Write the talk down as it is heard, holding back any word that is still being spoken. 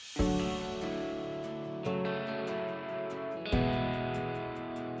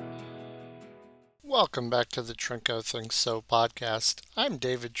Welcome back to the Trinko Thinks So podcast. I'm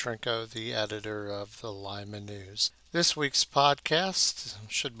David Trinko, the editor of the Lima News. This week's podcast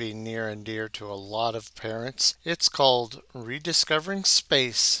should be near and dear to a lot of parents. It's called Rediscovering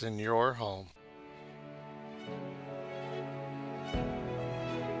Space in Your Home.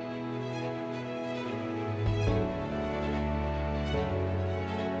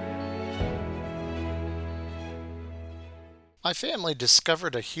 My family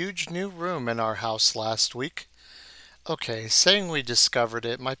discovered a huge new room in our house last week. Okay, saying we discovered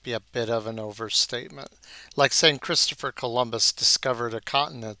it might be a bit of an overstatement. Like saying Christopher Columbus discovered a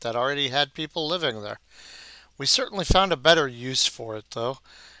continent that already had people living there. We certainly found a better use for it, though.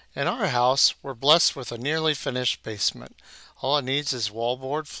 In our house, we're blessed with a nearly finished basement. All it needs is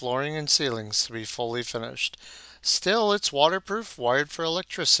wallboard, flooring, and ceilings to be fully finished. Still, it's waterproof, wired for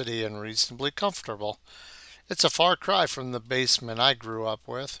electricity, and reasonably comfortable. It's a far cry from the basement I grew up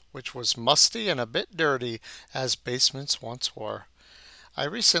with, which was musty and a bit dirty, as basements once were. I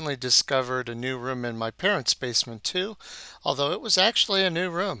recently discovered a new room in my parents' basement too, although it was actually a new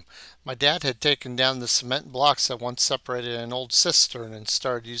room. My dad had taken down the cement blocks that once separated an old cistern and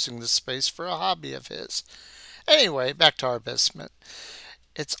started using the space for a hobby of his. Anyway, back to our basement.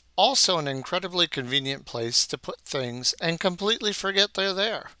 It's also an incredibly convenient place to put things and completely forget they're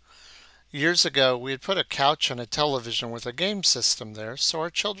there. Years ago, we had put a couch and a television with a game system there so our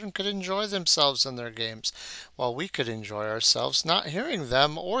children could enjoy themselves and their games, while we could enjoy ourselves not hearing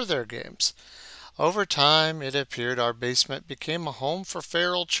them or their games. Over time, it appeared our basement became a home for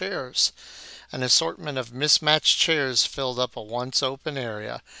feral chairs. An assortment of mismatched chairs filled up a once open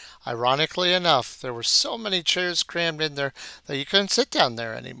area. Ironically enough, there were so many chairs crammed in there that you couldn't sit down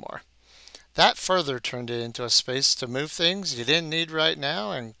there anymore. That further turned it into a space to move things you didn't need right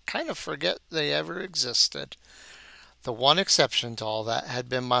now and kind of forget they ever existed. The one exception to all that had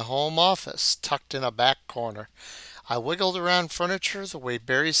been my home office, tucked in a back corner. I wiggled around furniture the way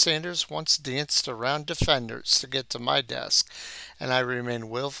Barry Sanders once danced around defenders to get to my desk, and I remained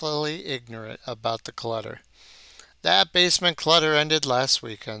willfully ignorant about the clutter. That basement clutter ended last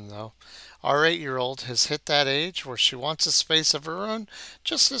weekend, though. Our 8-year-old has hit that age where she wants a space of her own,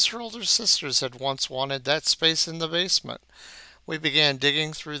 just as her older sisters had once wanted that space in the basement. We began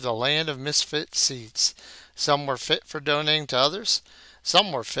digging through the land of misfit seeds. Some were fit for donating to others,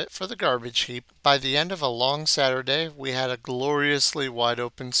 some were fit for the garbage heap. By the end of a long Saturday, we had a gloriously wide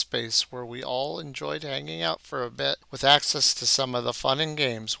open space where we all enjoyed hanging out for a bit with access to some of the fun and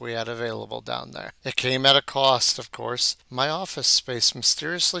games we had available down there. It came at a cost, of course. My office space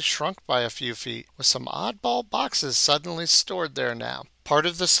mysteriously shrunk by a few feet, with some oddball boxes suddenly stored there now. Part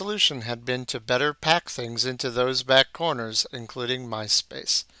of the solution had been to better pack things into those back corners, including my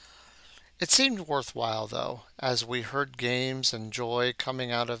space. It seemed worthwhile, though, as we heard games and joy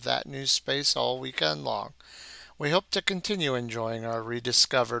coming out of that new space all weekend long. We hope to continue enjoying our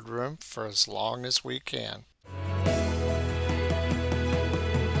rediscovered room for as long as we can.